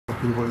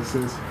You know what it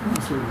says?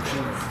 That's what it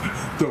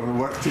says. Don't know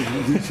what to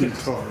YouTube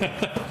talk.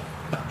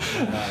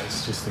 No,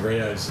 it's just the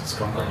Rios that's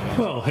concrete.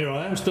 Well, here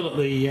I am, still at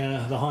the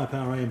high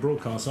power AM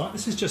broadcast site.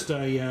 This is just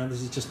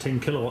 10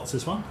 kilowatts.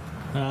 This one,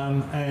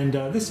 and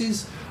this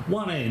is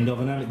one end of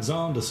an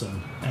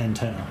Alexanderson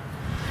antenna.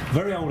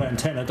 Very old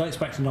antenna, dates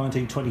back to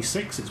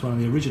 1926. It's one of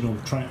the original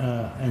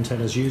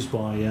antennas used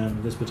by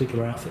this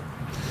particular outfit,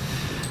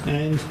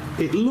 and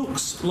it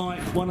looks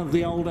like one of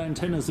the old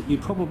antennas that you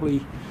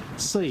probably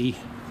see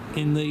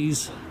in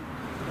these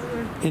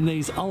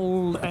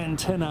old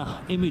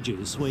antenna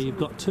images, where you've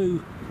got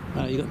two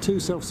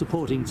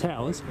self-supporting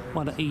towers,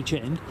 one at each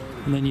end,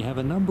 and then you have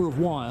a number of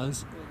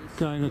wires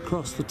going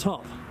across the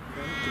top.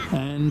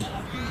 And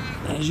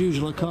as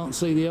usual, I can't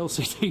see the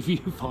LCD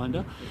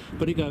viewfinder,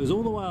 but it goes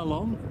all the way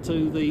along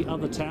to the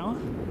other tower.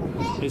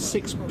 There's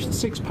six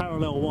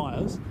parallel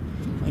wires,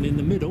 and in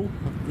the middle,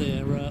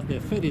 they're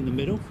fed in the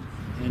middle,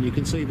 and you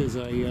can see there's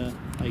a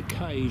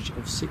cage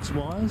of 6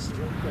 wires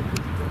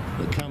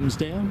that comes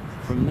down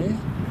from there,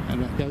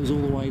 and that goes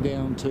all the way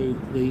down to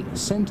the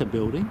centre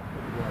building,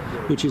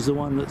 which is the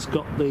one that's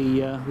got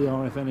the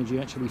RF energy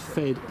actually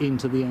fed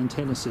into the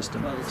antenna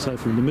system. So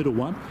from the middle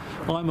one,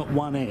 I'm at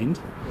one end,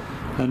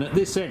 and at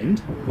this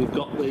end we've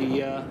got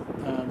the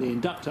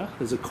inductor.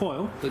 There's a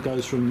coil that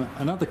goes from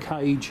another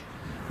cage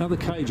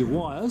of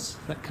wires.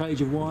 That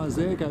cage of wires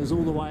there goes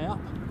all the way up,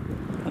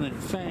 and then it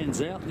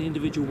fans out. The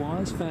individual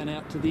wires fan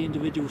out to the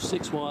individual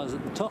 6 wires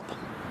at the top,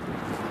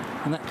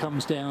 and that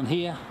comes down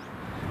here,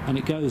 and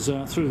it goes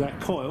through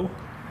that coil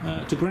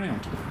to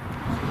ground.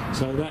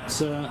 So that's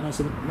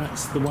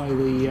the way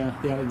the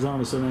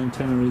Alexanderson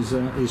antenna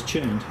is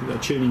tuned. You've got a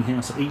tuning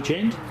house at each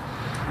end,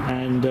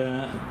 and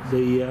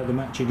the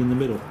matching in the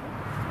middle.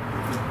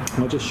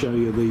 I'll just show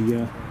you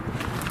the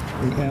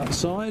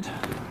outside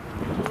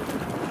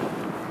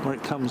where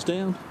it comes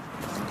down.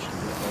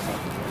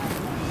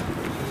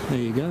 There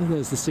you go.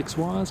 There's the 6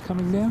 wires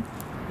coming down.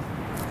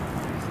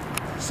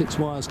 6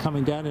 wires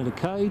coming down in a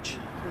cage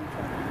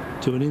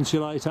to an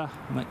insulator,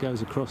 and that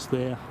goes across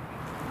there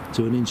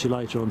to an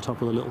insulator on top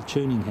of the little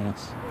tuning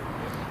house.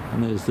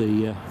 And there's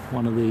the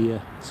one of the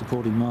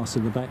supporting masts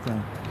in the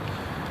background.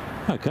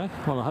 Okay,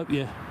 well, I hope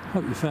you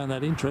found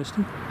that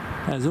interesting.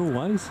 As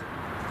always,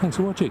 thanks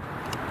for watching.